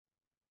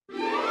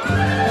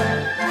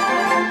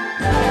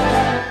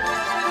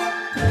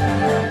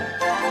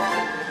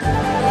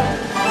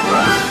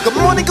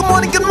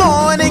morning, good morning, good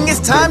morning. It's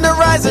time to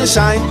rise and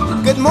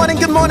shine. Good morning,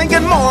 good morning,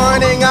 good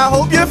morning. I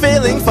hope you're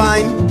feeling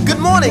fine. Good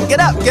morning, get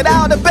up, get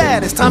out of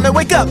bed. It's time to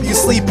wake up, you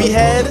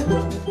sleepyhead.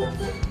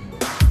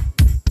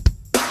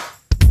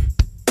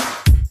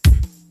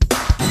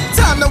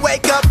 Time to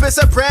wake up, it's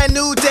a brand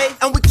new day,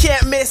 and we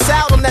can't miss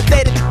out on that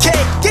day to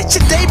decay. Get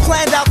your day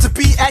planned out to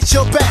be at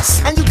your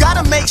best, and you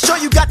gotta make sure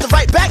you got the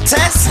right back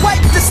test.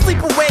 Wipe the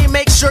sleep away,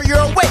 make sure you're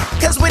awake,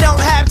 cause we don't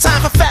have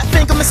time for fat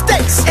finger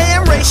mistakes.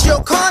 And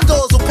ratio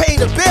condos will pay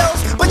the bills,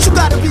 but you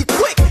gotta be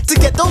quick to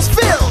get those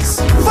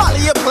fills. Follow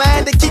your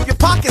plan to keep your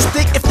pockets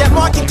thick. If that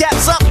market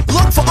gap's up,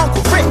 look for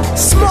Uncle Rick.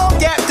 Small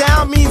gap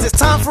down means it's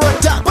time for a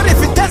duck, but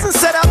if it doesn't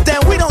set up,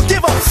 then we don't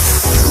give a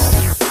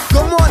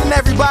Good morning,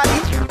 everybody.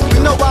 We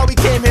know why we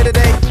came here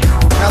today.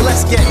 Now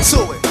let's get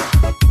to it.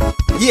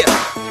 Yeah.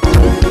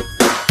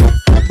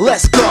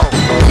 Let's go.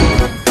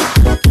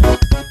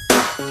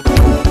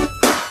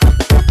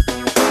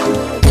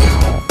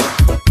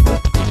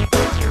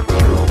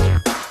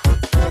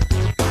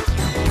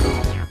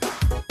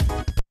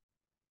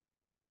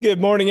 Good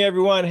morning,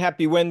 everyone.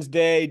 Happy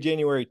Wednesday,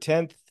 January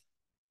 10th.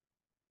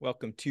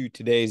 Welcome to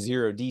today's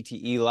Zero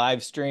DTE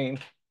live stream.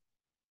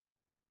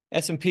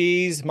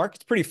 S&P's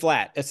market's pretty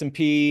flat.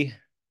 S&P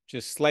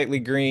just slightly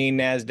green,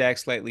 NASDAQ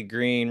slightly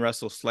green,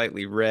 Russell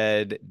slightly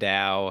red,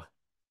 Dow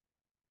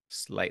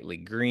slightly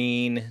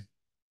green,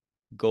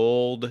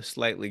 gold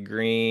slightly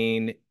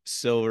green,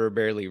 silver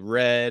barely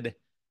red,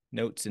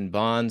 notes and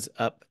bonds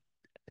up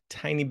a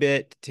tiny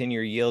bit,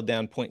 10-year yield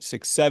down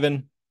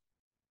 0.67.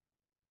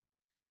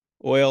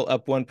 Oil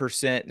up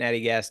 1%,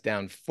 natty gas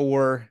down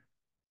 4%.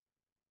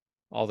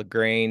 All the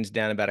grains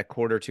down about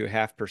 1/4 to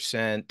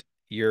 0.5%.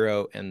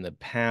 Euro and the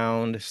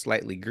pound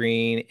slightly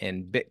green,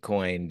 and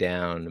Bitcoin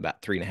down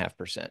about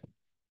 3.5%.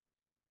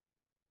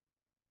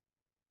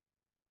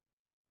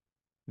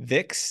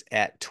 VIX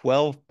at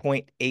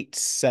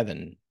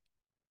 12.87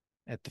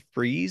 at the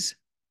freeze.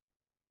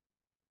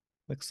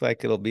 Looks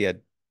like it'll be a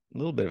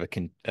little bit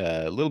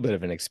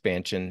of an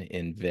expansion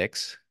in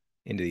VIX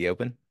into the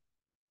open.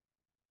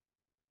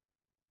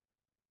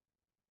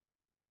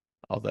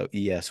 Although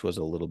ES was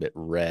a little bit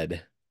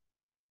red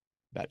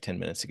about 10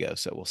 minutes ago,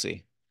 so we'll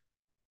see.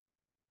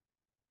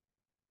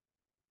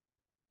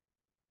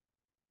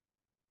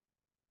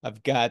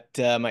 I've got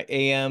my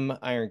AM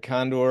Iron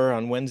Condor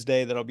on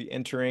Wednesday that I'll be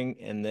entering,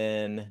 and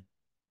then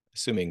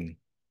assuming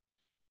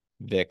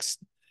VIX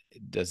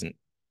doesn't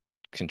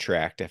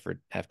contract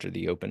after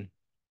the open.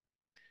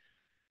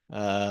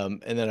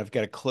 And then I've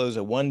got to close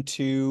a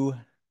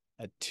 1-2,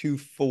 a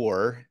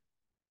 2-4,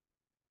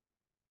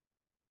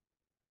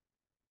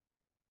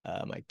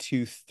 my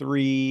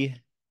 2-3,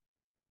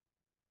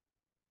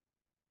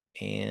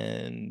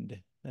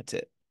 and that's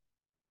it.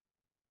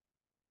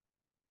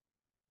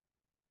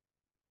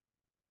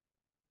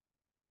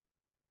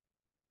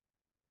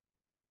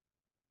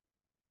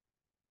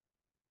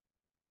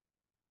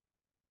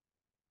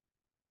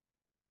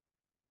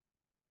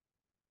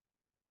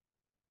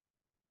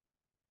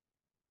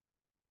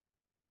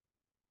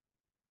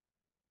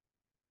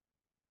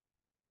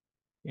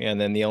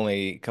 And then the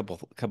only couple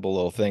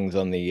little things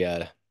on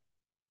the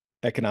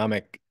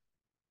economic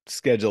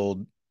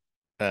scheduled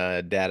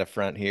data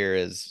front here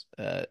is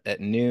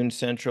at noon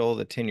Central,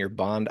 the 10-year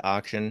bond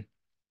auction.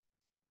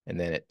 And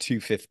then at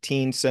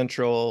 2:15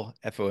 Central,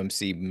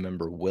 FOMC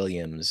member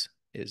Williams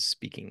is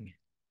speaking.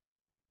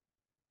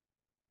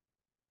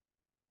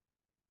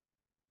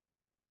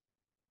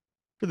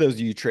 For those of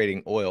you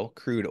trading oil,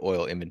 crude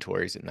oil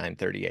inventories at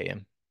 9:30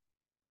 a.m.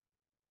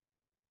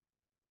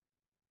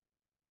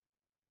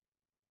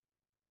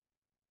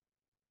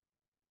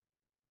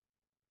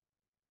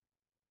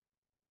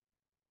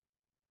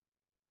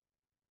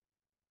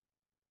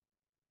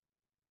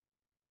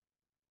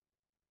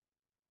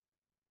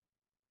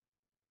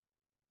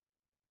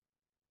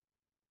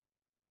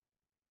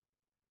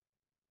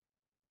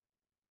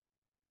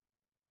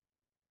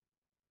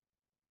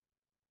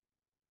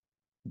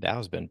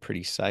 Dow's been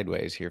pretty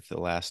sideways here for the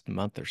last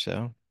month or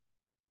so.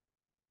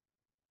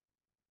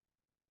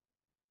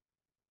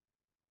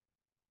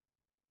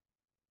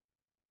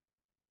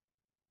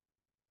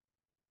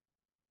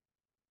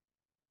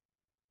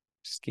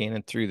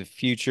 Scanning through the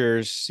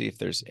futures, see if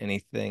there's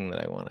anything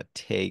that I want to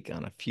take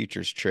on a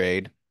futures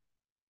trade.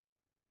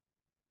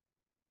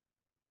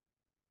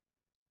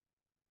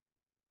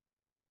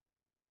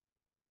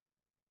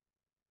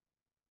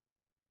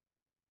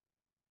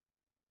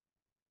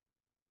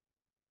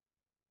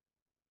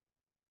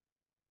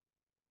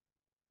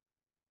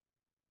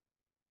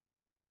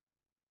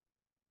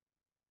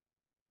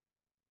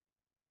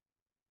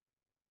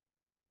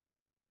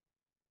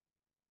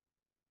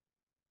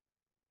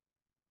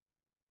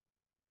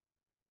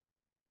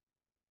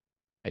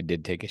 I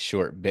did take a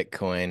short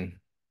Bitcoin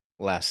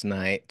last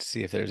night to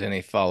see if there's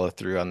any follow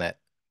through on that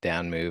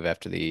down move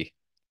after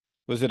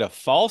was it a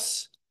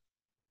false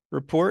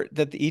report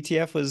that the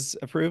ETF was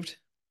approved?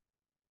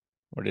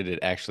 Or did it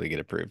actually get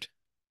approved?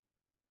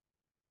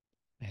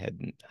 I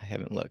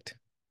haven't looked.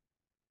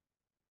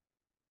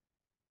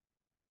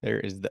 There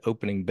is the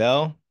opening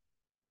bell.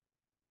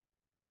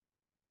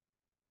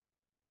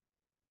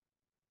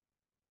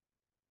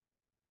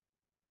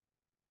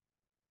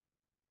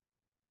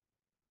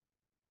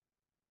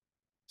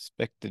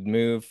 Expected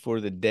move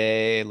for the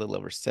day, a little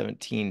over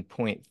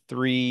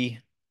 17.3.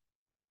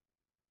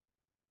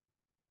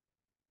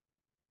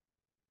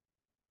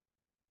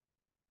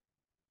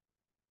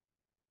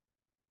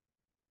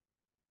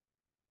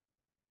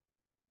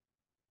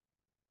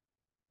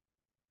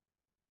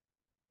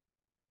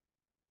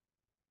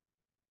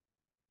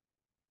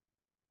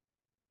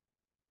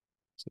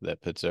 So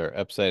that puts our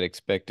upside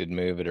expected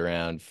move at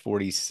around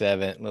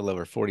 47, a little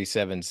over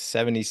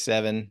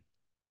 47.77.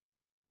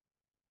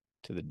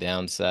 To the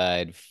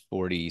downside,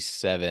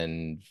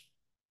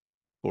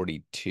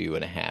 47.42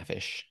 and a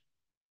half-ish.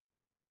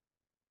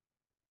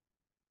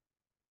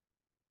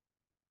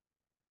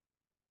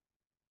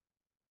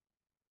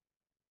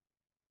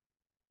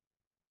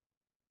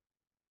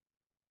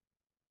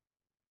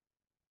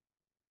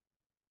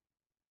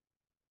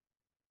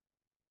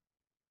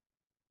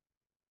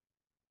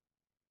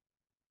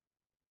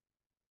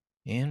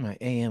 And my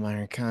AM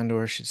iron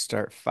condor should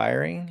start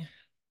firing.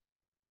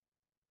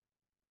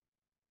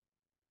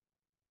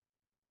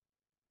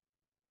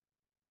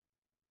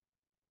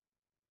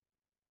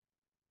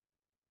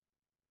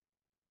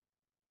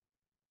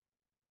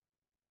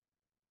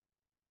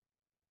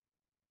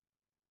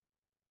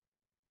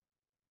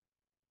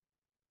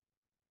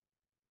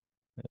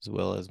 As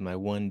well as my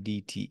one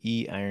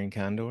DTE iron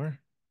condor.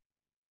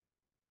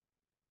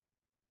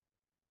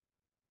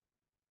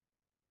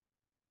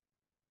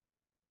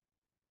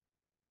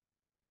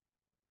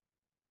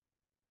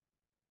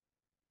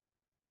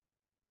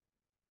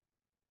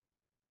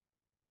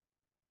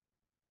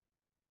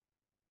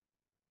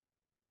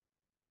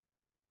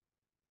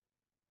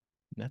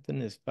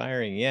 Nothing is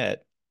firing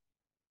yet.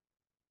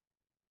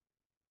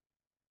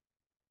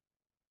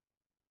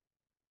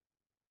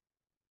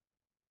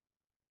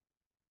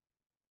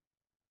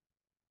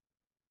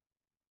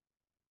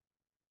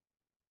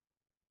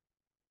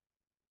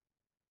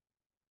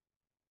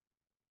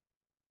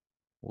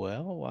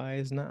 Well, why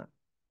is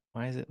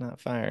it not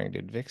firing?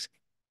 Did VIX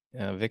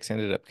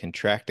ended up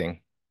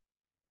contracting.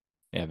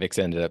 Yeah, VIX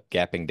ended up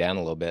gapping down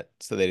a little bit,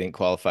 so they didn't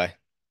qualify.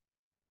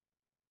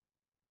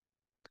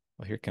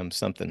 Well, here comes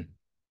something.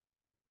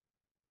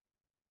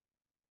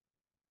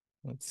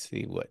 Let's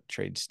see what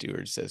Trade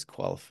Steward says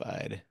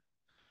qualified.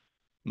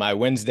 My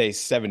Wednesday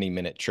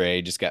 70-minute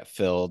trade just got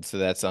filled, so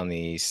that's on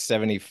the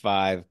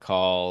 75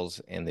 calls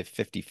and the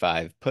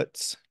 55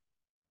 puts.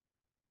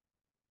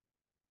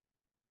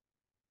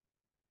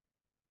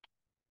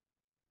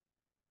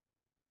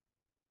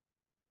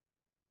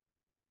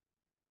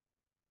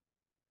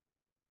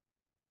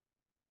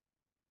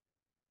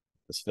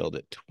 Was filled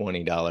at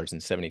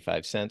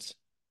 $20.75.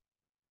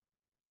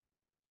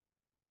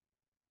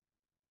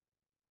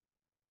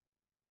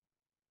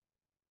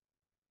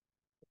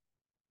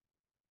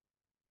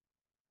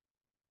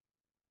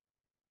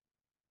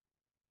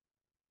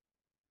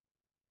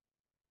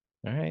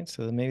 All right,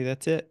 so maybe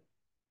that's it.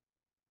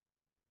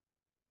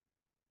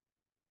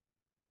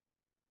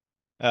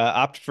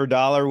 Opt for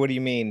dollar, what do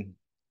you mean?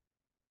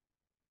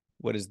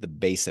 What is the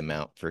base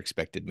amount for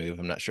expected move?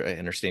 I'm not sure I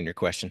understand your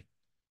question.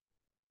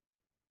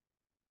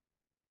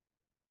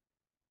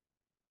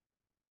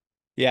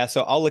 Yeah,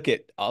 so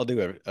I'll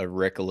do a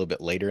Rick a little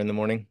bit later in the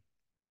morning.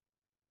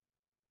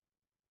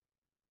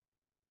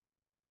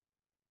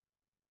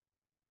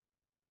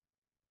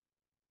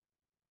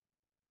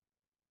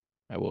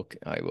 I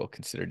will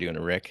consider doing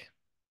a Rick.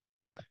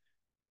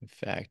 In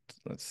fact,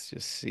 let's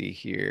just see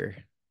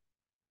here.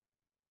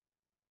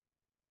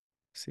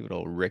 See what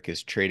old Rick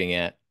is trading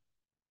at.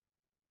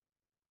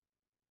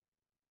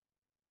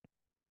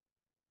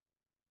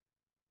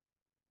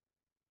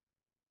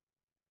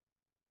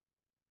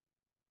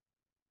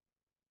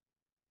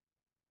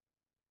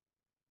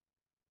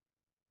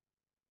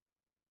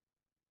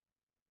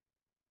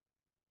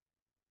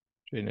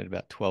 Trading at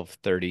about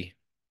 12:30.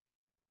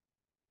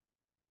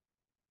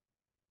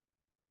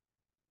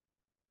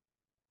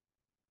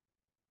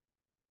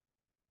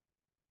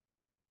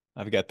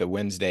 I've got the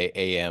Wednesday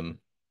AM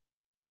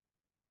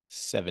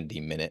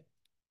 70-minute.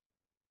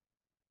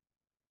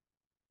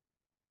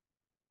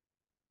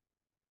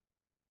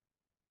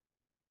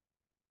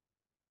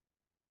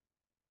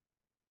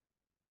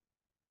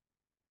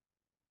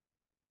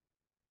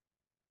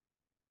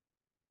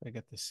 I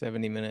got the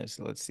 70 minutes.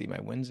 So let's see, my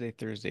Wednesday,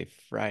 Thursday,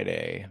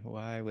 Friday.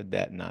 Why would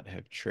that not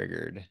have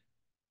triggered?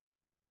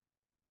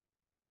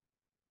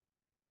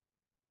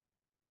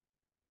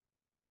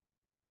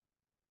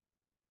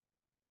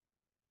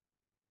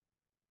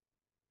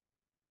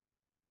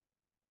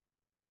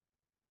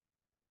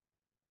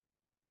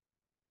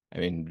 I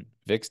mean,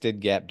 VIX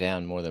did gap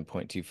down more than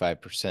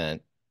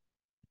 0.25%.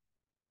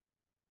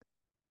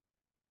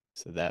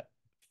 So that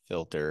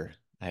filter,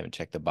 I haven't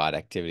checked the bot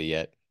activity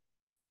yet.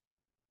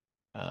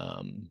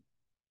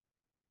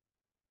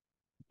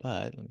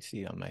 But let me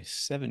see on my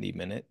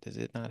 70-minute, does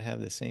it not have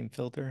the same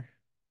filter?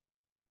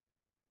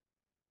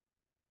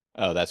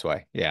 Oh, that's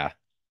why. Yeah.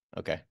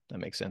 Okay, that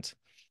makes sense.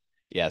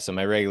 Yeah, so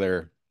my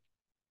regular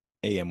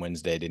AM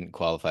Wednesday didn't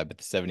qualify, but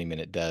the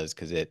 70-minute does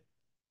because the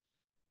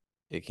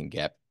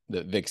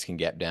VIX can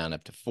gap down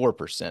up to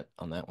 4%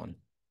 on that one.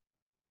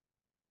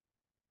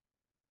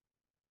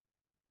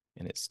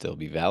 and it still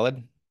be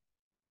valid.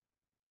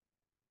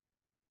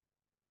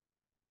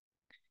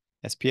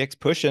 SPX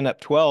pushing up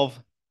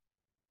 12.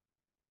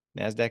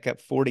 NASDAQ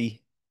up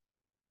 40.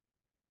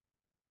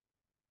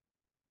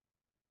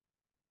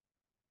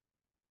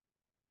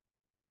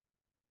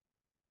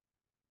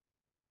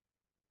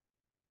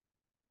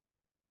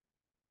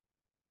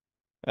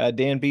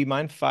 Dan B,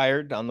 mine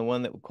fired on the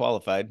one that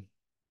qualified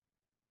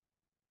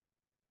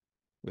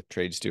with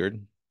Trade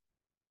Steward.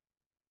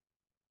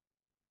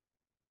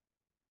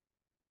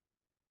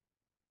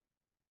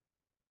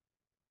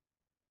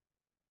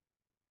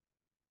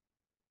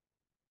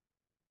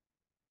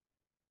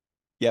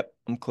 Yep,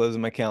 I'm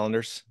closing my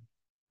calendars.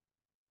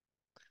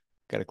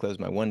 Got to close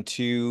my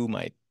 1-2,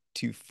 my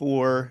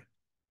 2-4.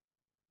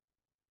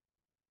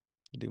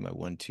 I'll do my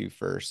 1-2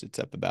 first. It's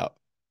up about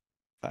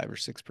 5 or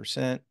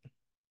 6%.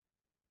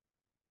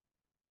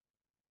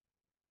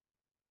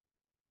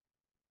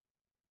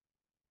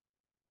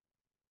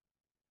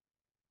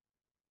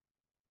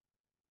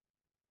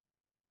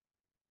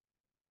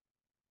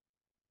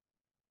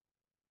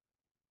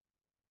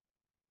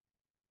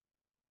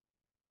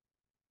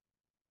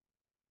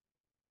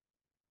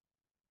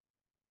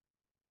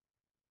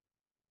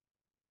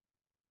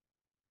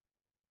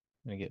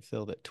 I'm gonna get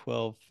filled at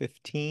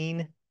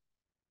 12:15.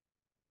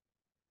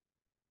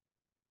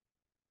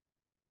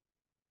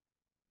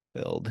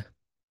 Filled.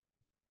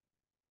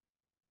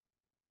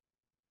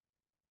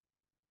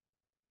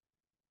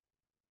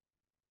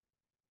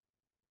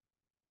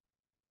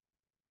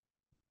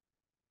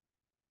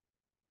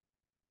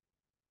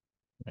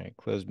 All right,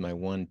 closed my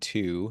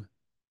 1-2.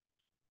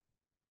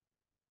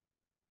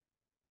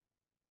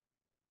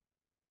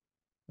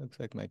 Looks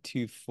like my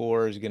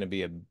 2-4 is gonna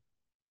be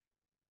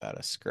about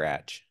a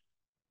scratch.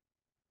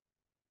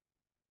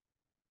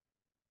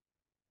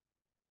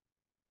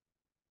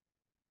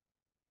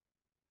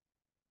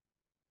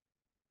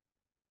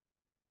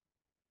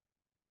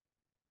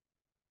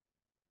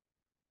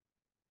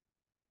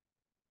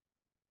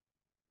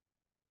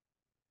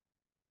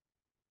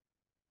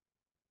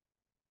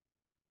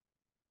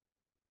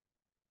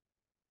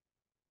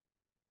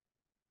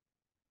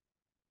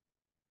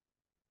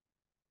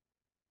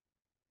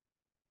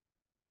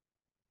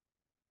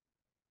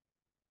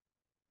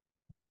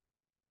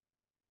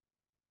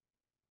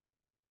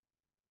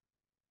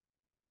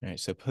 All right,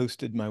 so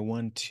posted my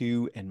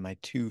 1-2 and my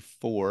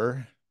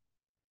 2-4.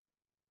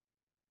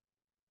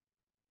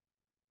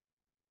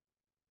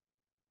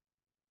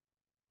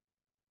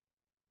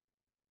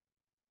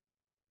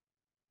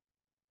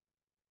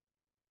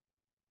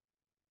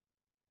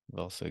 I've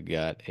also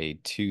got a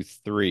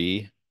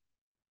 2-3. I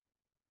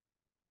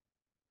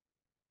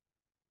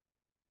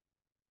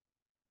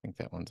think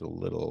that one's a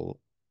little,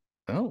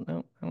 oh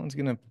no, that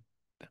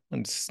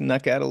one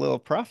snuck out a little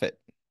profit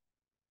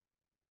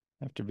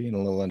after being a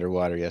little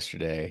underwater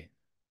yesterday.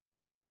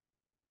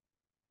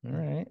 All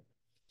right.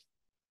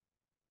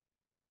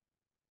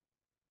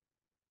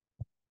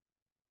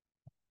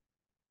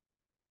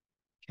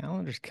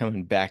 Calendar's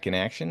coming back in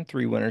action.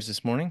 3 winners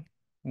this morning.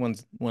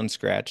 One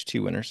scratch,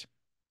 2 winners.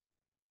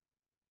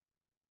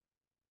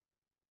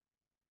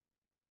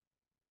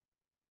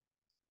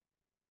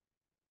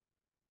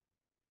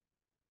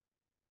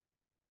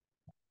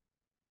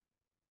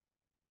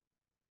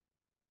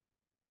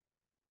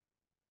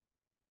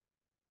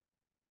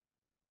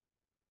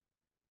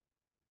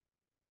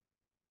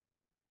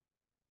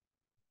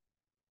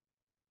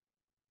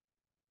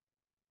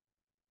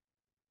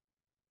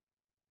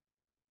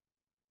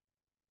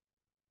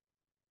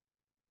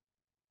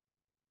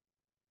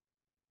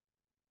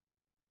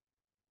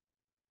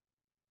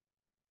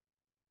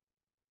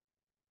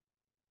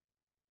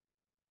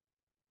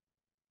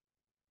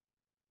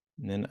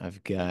 And then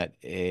I've got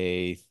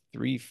a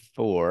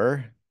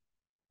 3-4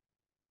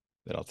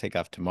 that I'll take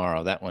off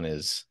tomorrow. That one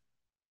is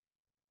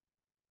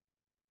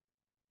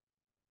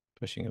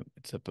pushing up.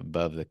 It's up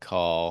above the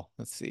call.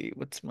 Let's see.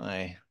 What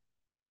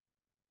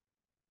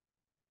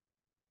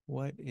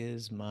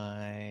is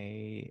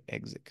my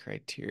exit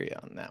criteria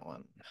on that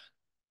one?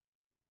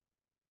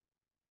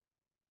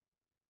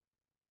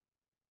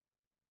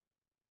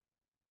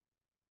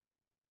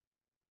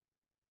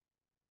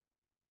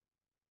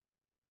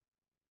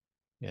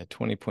 Yeah,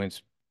 20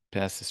 points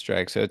past the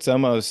strike. So it's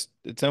almost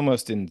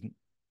in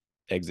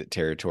exit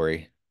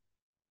territory.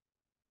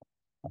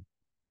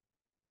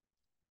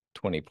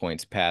 20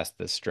 points past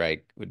the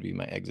strike would be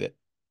my exit.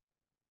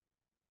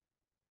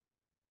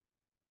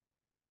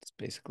 It's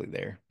basically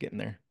there, getting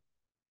there.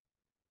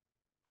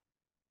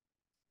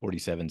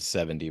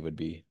 47.70 would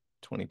be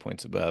 20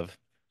 points above.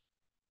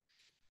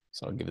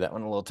 So I'll give that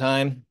one a little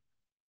time.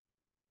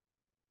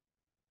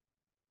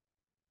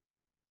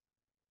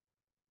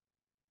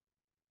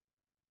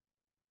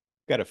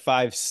 Got a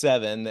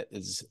 5-7 that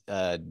is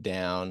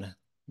down.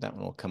 That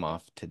one will come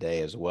off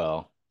today as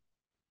well.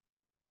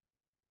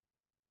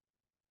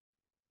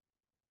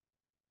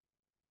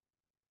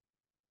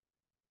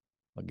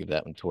 I'll give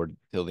that one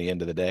till the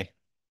end of the day.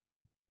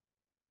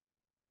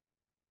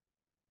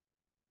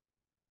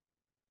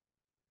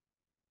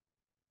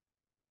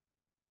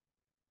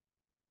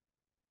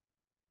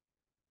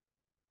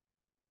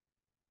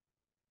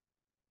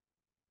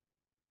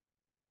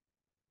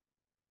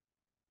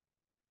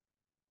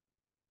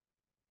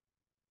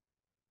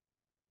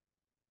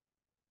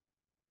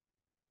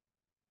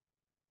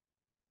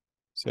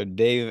 So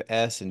Dave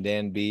S. and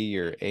Dan B.,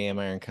 your AM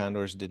Iron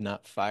Condors did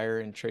not fire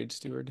in Trade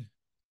Steward.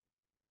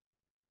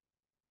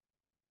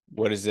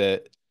 What is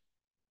it?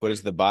 What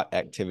does the bot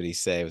activity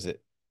say? Does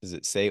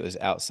it say it was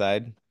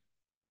outside?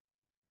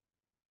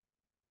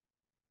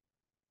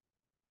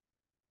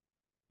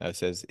 Oh, it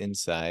says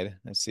inside.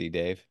 I see,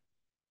 Dave.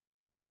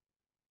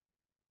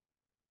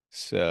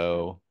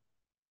 So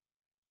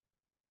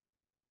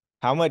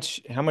how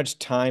much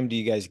time do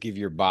you guys give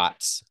your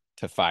bots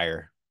to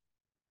fire?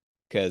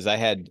 Because I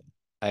had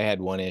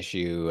one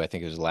issue, I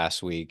think it was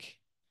last week.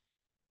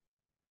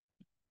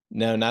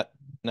 No, not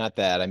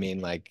that. I mean,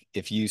 like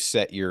if you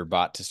set your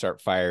bot to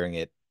start firing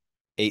at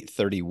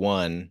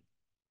 8:31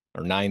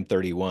 or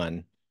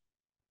 9:31,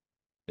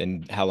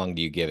 then how long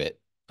do you give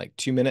it? Like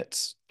 2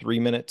 minutes, 3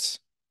 minutes?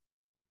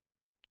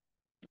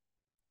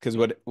 Because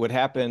what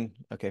happened?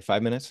 Okay,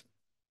 5 minutes.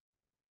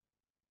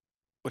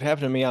 What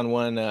happened to me on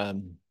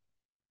one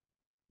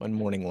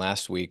morning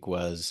last week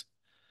was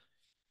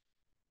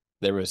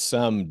there was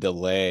some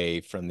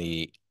delay from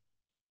the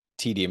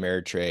TD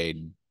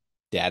Ameritrade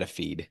data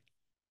feed.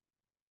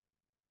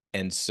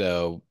 And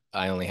so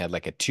I only had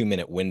like a 2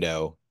 minute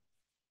window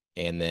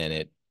and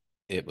then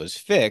it was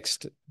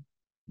fixed,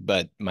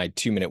 but my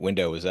 2 minute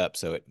window was up,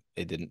 so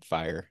it didn't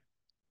fire.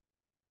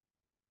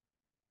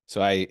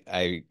 So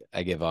I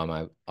give all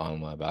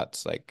my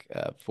bots like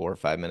 4 or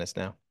 5 minutes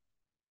now.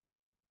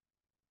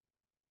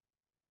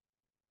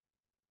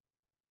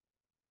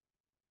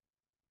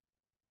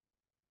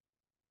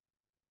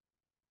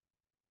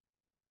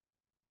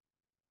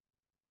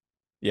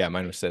 Yeah,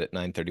 mine was set at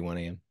 9:31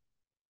 a.m.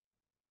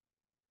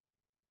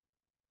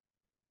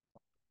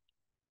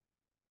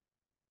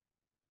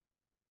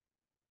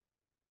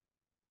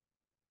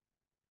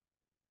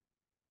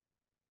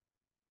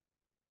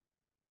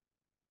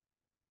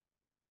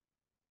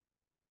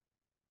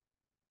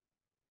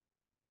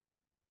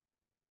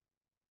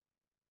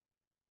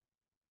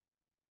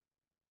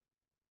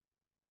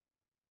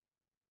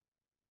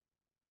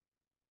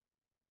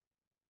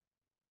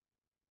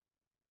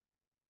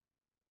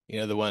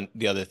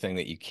 The other thing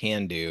that you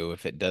can do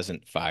if it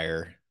doesn't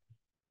fire,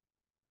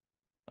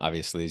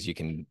 obviously, is you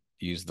can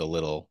use the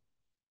little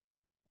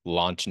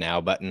launch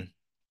now button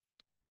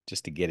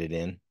just to get it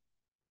in.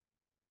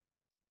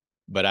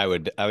 But I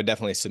would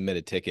definitely submit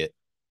a ticket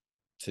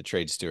to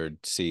Trade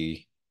Steward.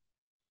 See,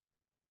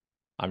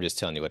 I'm just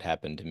telling you what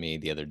happened to me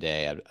the other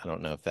day. I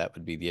don't know if that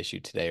would be the issue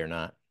today or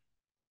not.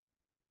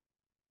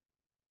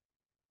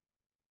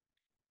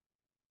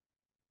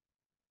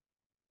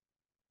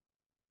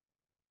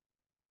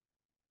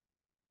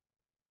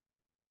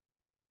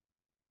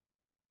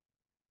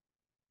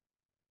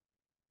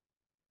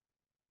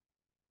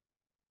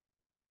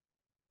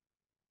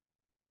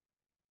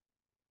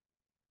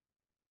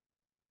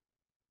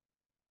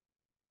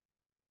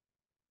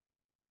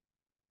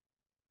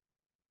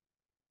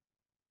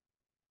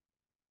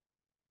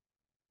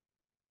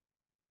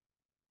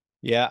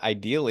 Yeah,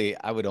 ideally,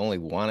 I would only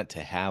want it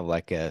to have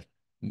like a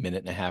minute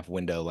and a half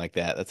window like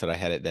that. That's what I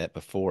had it at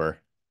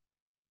before,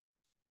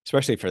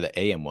 especially for the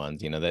AM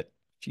ones. That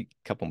few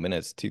couple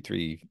minutes, 2,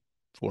 3,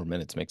 4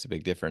 minutes makes a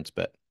big difference.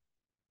 But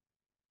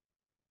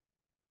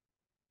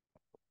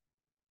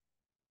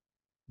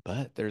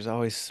there's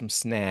always some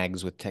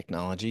snags with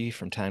technology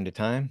from time to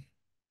time.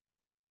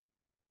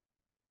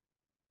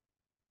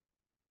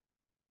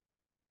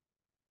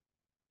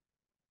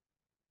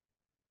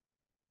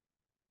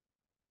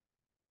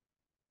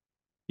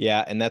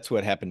 Yeah, and that's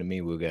what happened to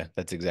me, Wooga.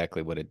 That's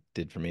exactly what it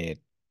did for me.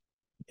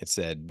 It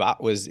said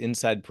bot was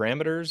inside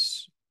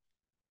parameters,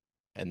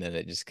 and then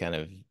it just kind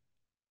of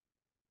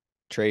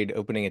trade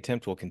opening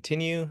attempt will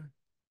continue,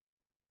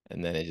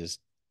 and then it just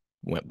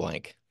went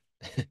blank.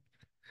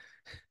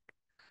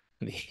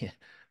 the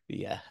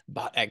the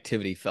bot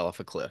activity fell off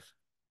a cliff.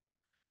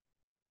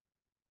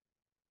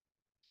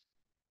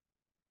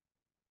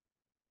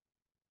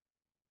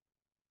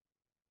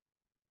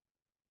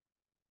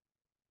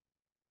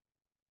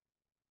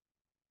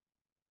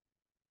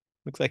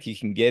 Looks like you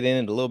can get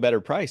in at a little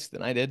better price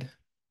than I did.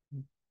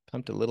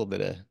 Pumped a little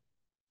bit of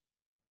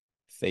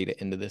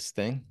theta into this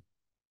thing,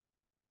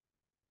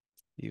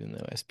 even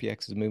though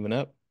SPX is moving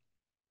up.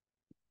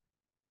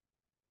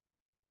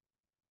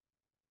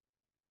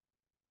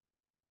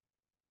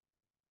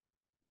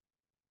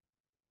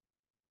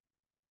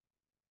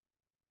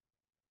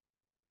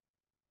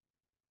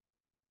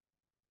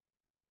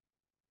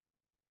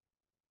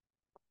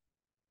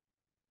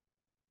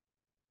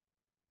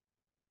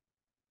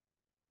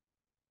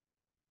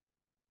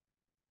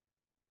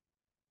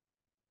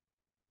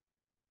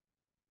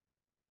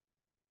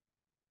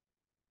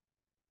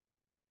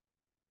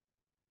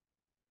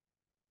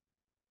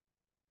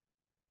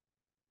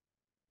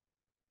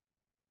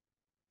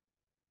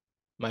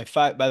 By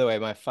the way,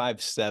 my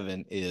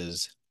 5.7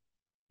 is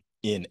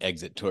in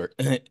exit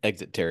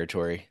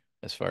territory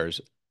as far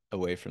as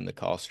away from the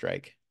call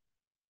strike.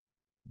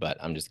 But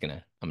I'm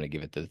gonna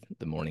give it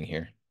the morning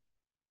here.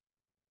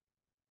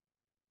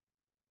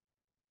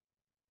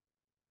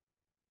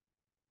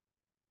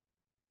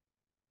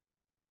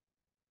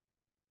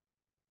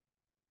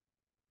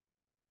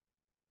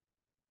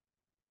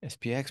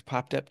 SPX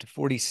popped up to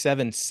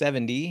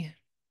 47.70.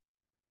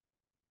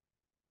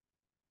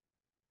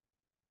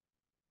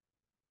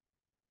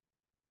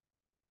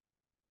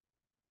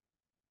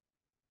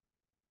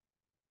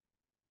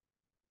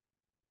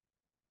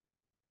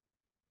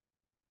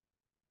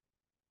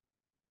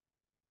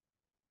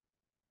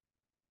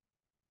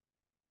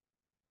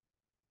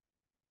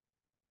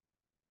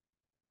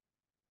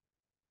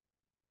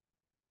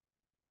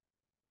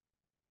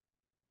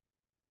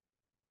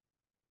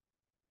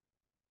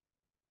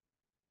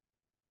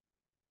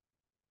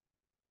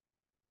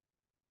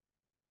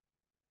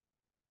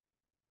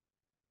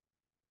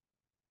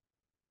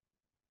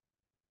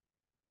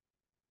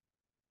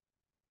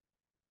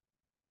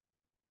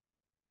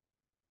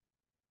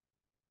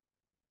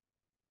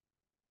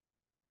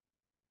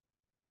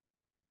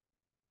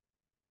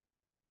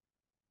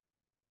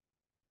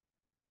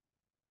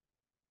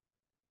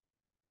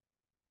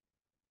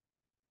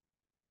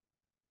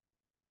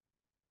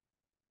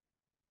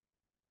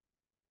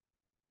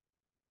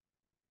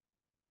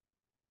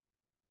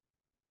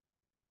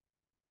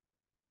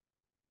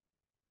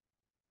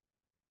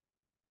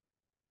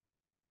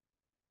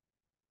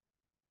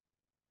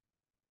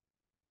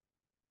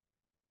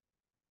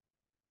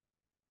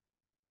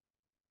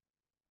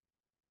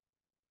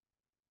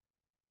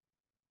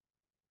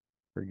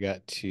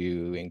 Forgot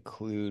to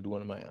include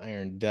one of my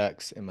iron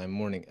ducks in my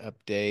morning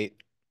update.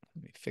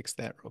 Let me fix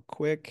that real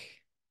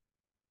quick.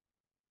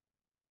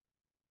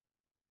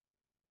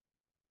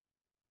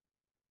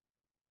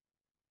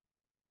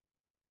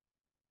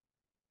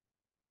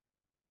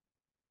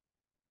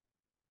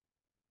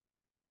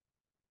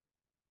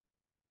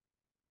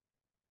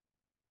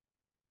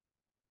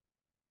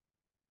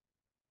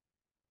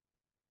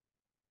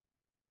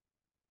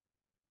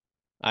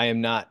 I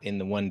am not in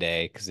the 1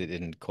 day because it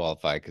didn't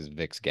qualify because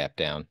VIX gapped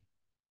down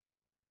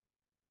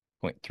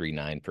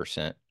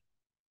 0.39%.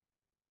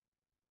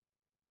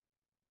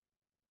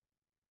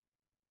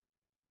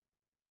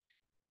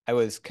 I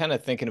was kind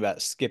of thinking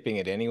about skipping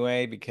it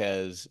anyway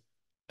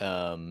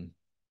um,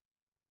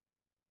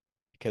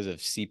 because of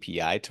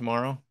CPI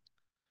tomorrow.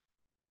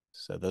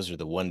 So those are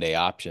the 1 day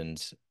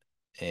options.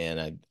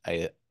 And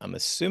I'm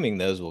assuming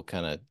those will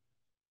kind of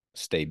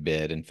stay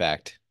bid. In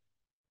fact,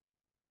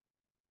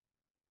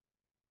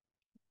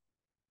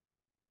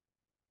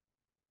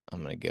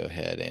 I'm going to go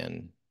ahead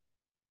and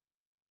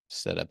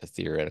set up a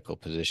theoretical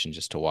position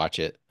just to watch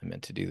it. I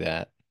meant to do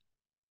that.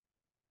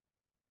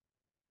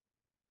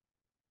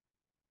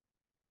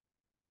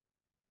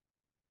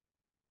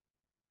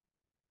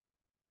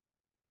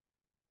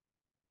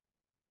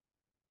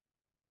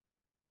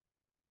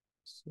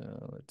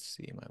 So let's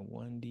see, my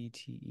 1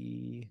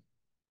 DTE.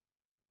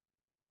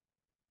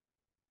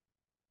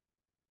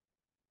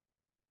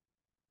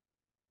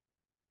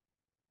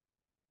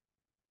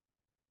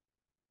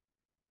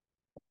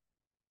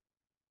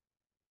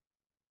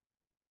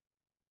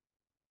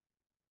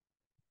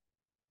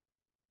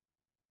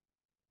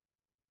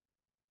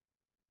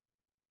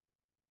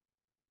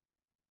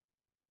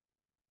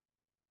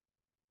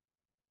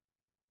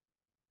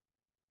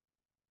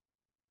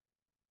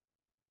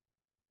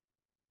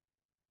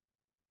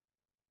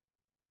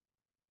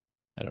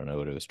 I don't know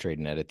what it was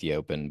trading at the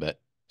open, but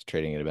it's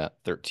trading at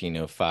about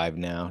 13.05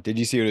 now. Did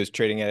you see what it was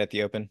trading at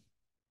the open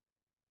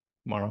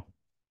tomorrow?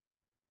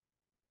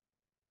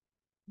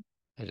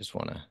 I just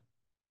want to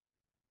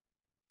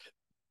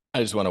I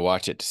just want to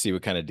watch it to see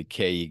what kind of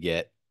decay you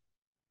get,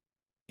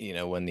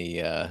 when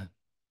the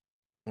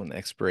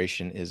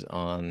expiration is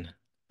on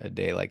a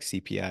day like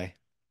CPI.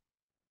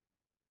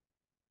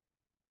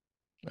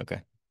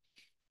 Okay.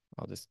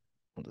 I'll just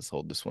I'll just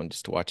hold this one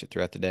just to watch it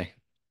throughout the day.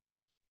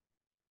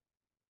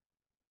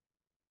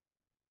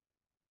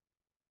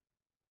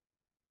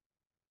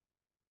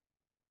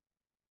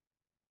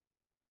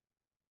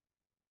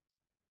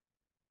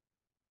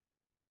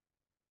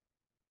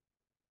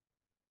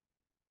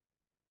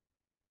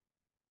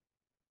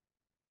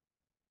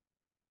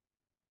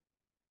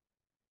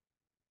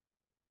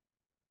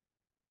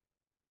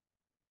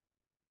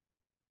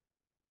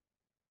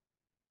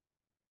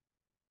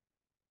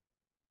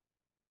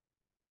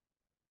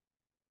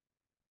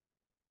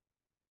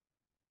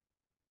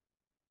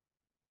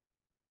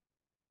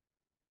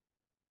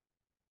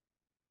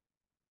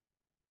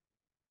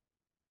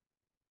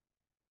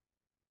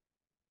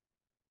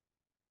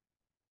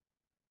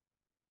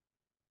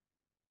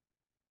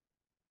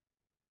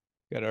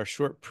 Got our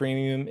short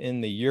premium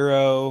in the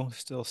euro,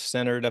 still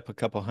centered up a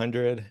couple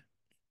hundred.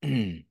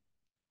 Got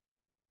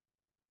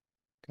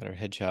our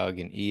hedgehog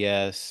in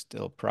ES,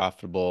 still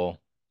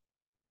profitable.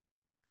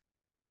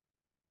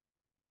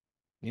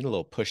 Need a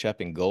little push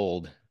up in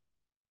gold.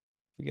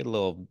 We get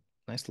a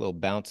nice little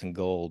bounce in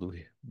gold, we'll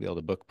be able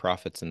to book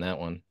profits in that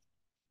one.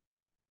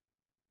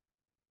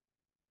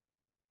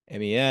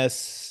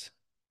 MES.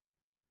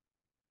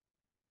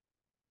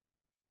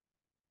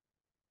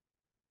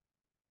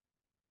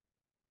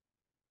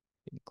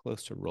 Getting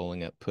close to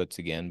rolling up puts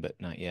again, but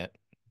not yet.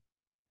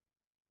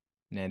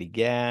 Natty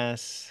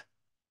gas.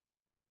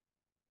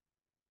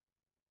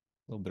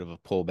 A little bit of a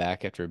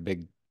pullback after a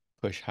big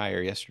push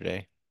higher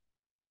yesterday.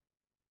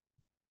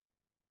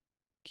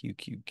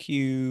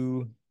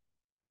 QQQ.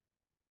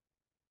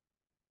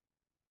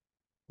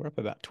 We're up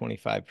about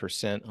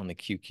 25% on the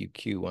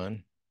QQQ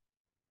one.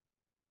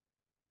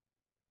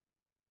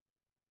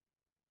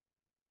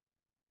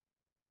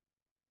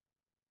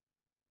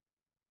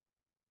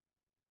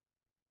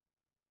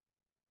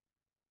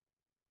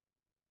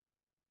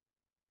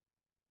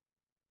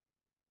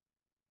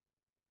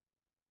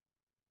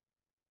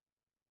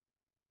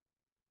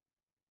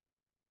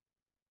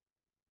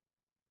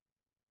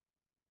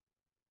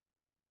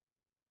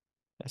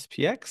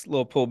 SPX,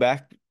 little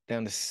pullback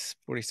down to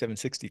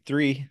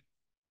 47.63.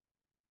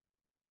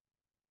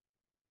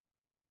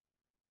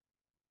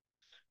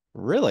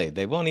 Really?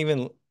 They won't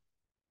even,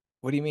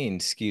 what do you mean?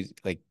 Excuse,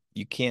 like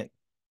you can't,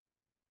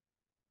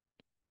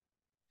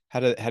 how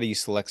do you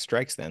select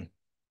strikes then?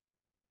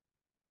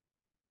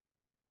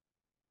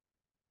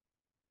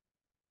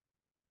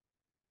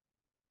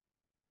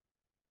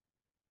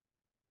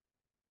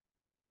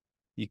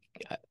 You,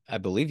 I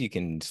believe you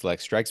can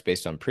select strikes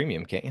based on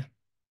premium, can't you?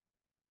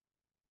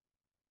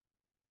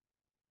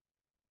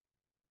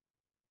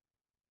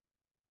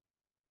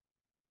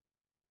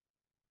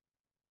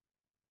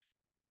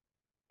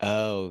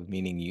 Oh,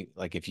 meaning you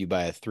like if you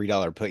buy a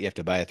 $3 put, you have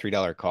to buy a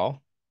 $3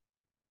 call?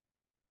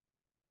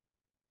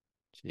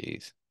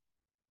 Jeez,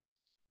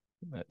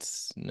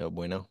 that's no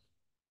bueno.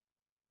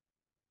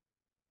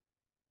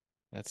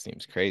 That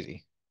seems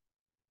crazy.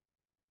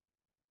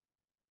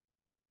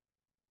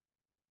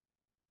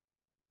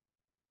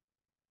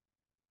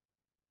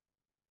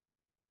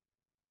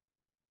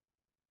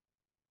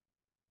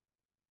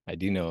 I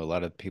do know a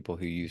lot of people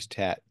who use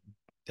TAT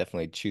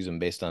definitely choose them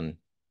based on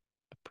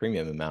a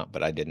premium amount,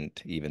 but I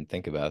didn't even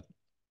think about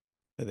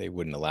that they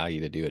wouldn't allow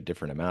you to do a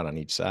different amount on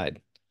each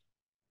side.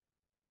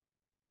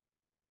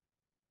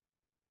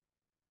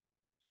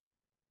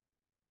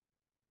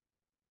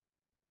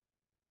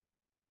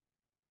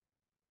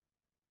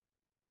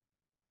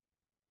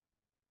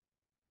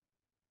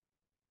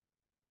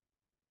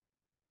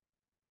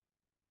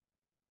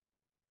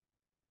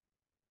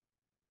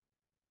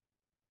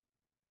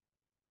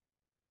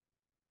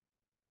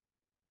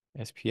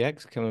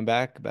 SPX coming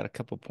back about a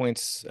couple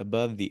points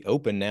above the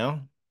open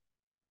now.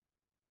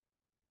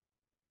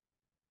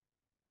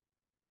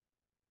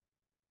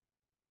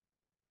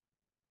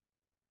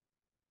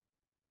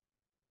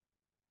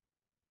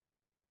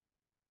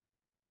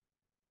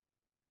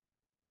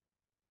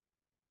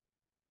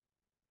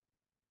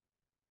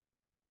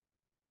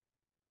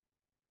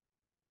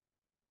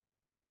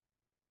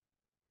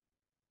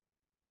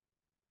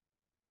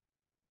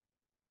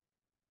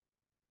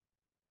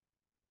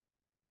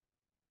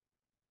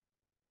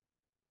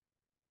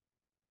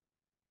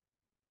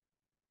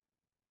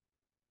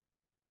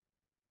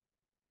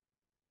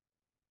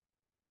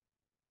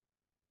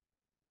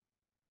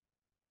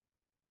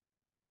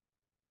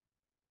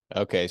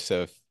 Okay,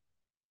 so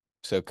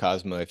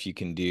Cosmo, if you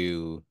can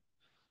do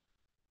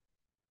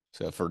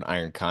so for an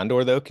Iron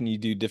Condor though, can you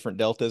do different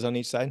deltas on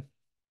each side?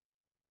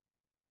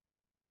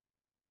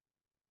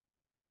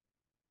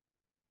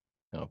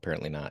 No,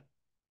 apparently not.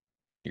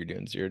 You're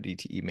doing 0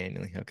 DTE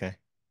manually. Okay.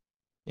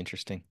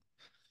 Interesting.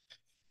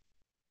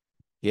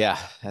 Yeah,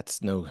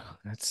 that's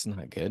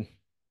not good.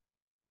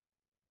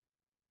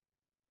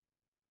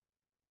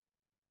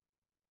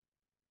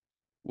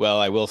 Well,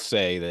 I will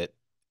say that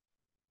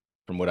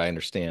from what I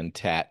understand,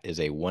 Tat is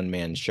a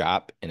one-man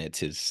shop and it's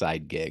his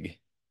side gig.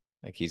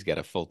 Like he's got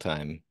a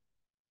full-time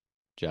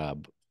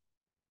job.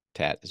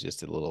 Tat is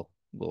just a little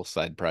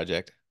side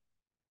project.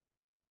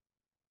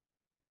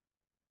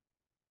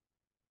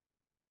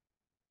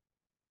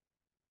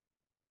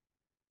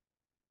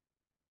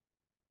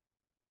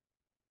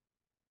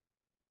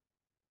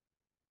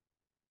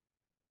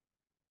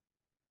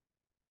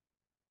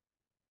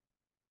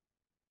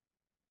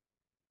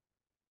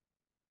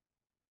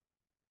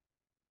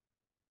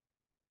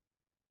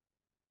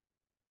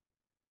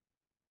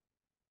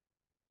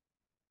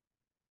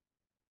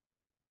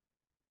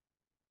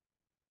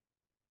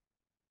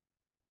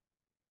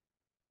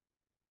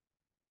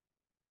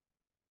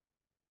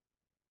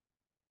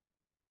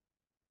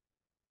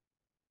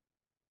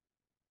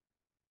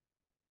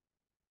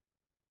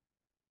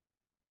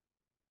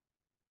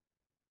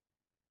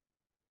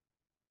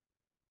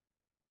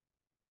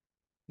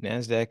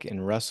 NASDAQ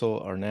and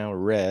Russell are now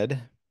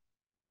red.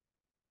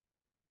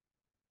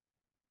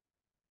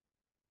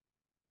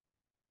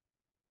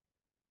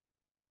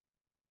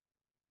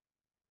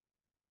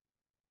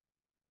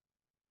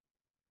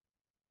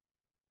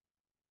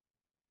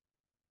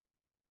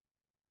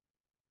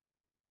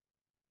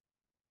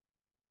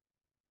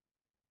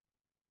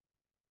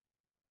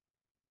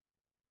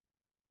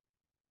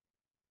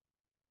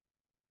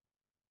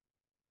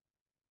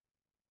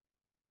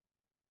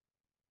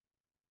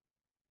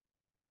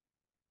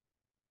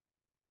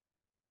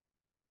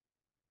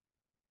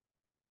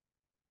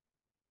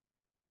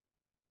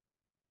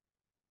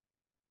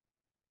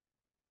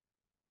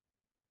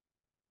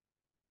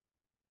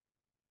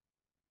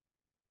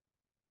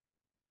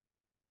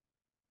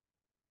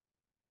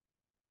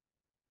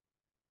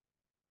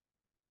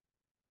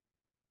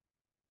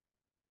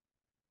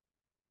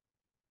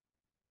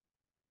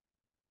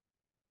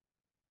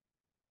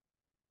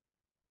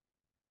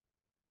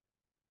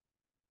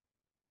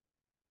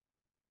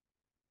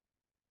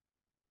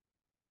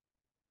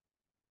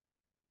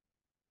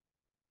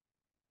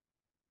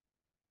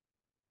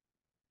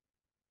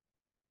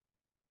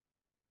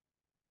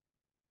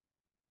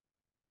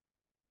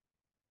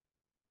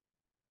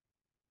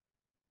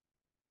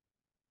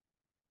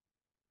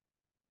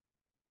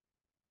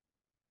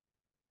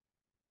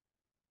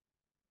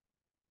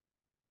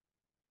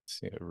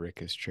 See what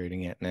Rick is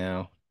trading at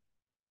now.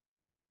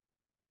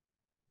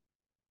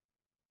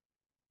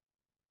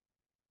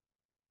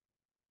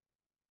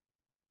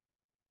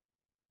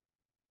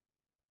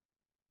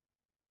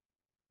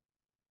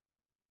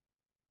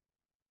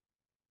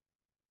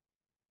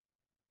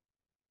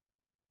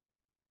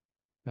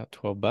 About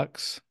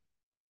 $12.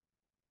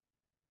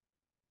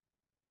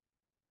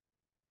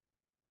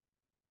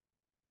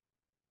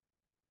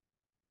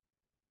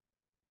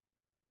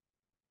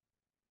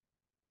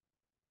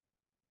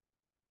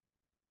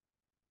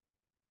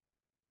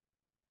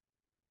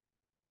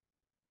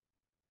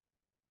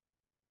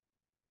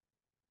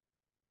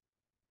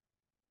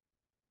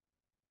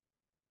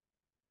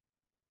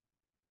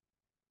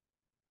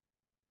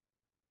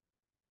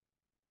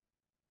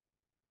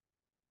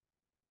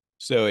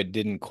 So it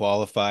didn't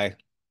qualify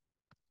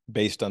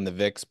based on the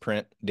VIX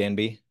print,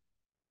 Danby?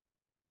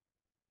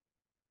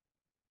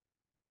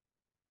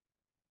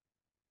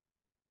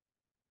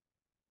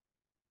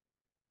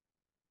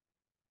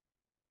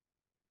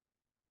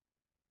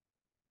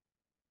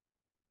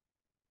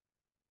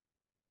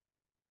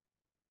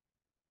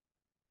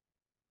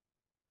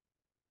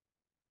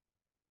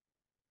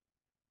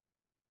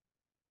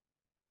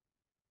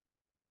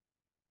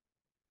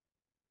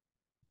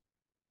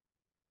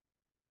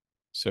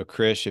 So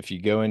Krish, if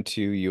you go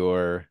into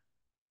your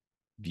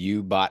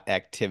view bot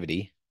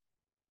activity,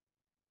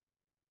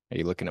 are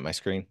you looking at my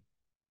screen?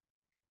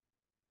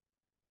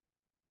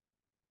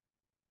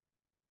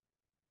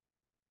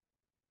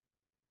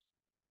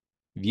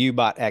 View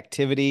bot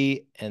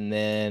activity, and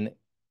then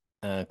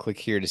click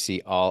here to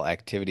see all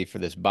activity for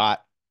this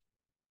bot.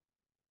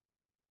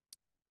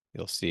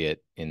 You'll see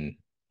it in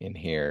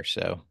here.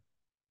 So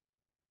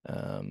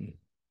go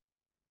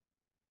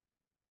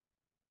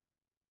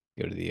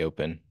to the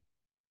open.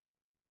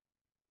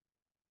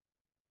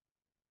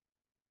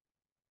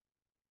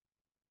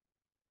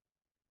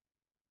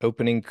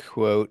 Opening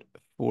quote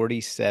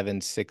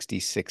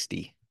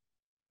 4760.60.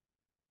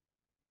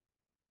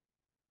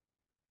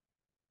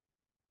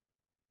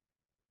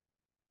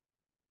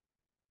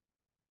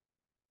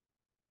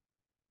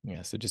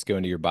 Yeah, so just go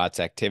into your bot's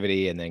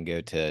activity and then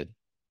go to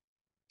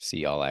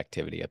see all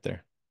activity up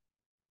there.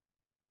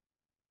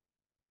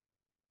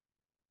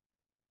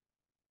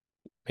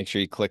 Make sure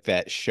you click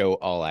that show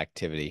all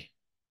activity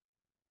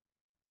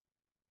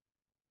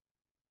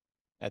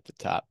at the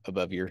top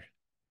above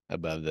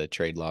the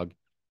trade log.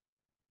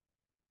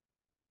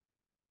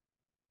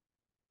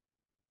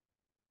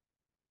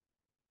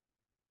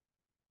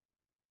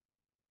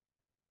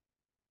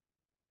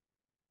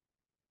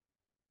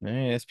 All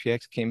right,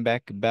 SPX came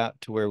back about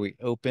to where we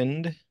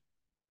opened.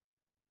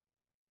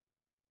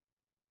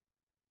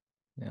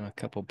 Now a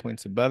couple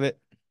points above it.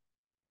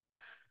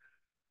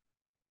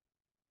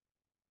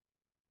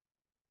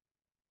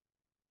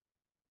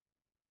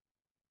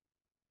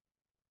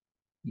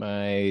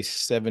 My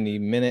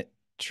 70-minute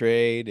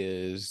trade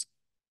is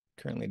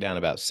currently down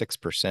about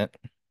 6%.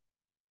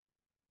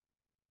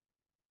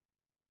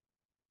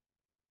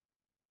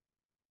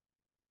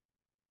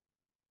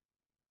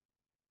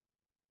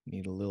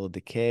 Need a little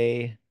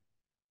decay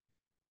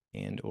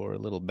and or a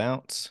little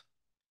bounce.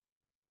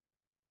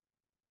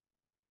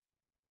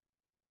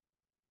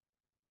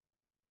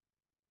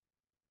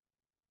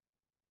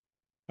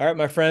 All right,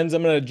 my friends,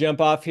 I'm going to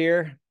jump off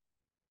here.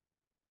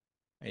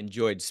 I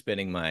enjoyed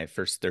spending my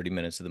first 30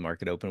 minutes of the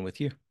market open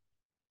with you.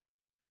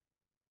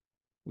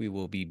 We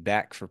will be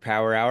back for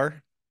Power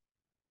Hour.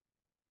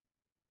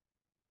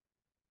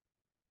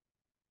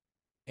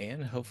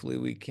 And hopefully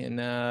we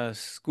can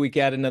squeak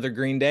out another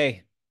green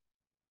day.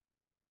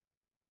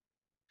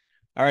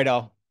 All right,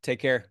 all. Take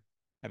care.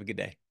 Have a good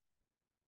day.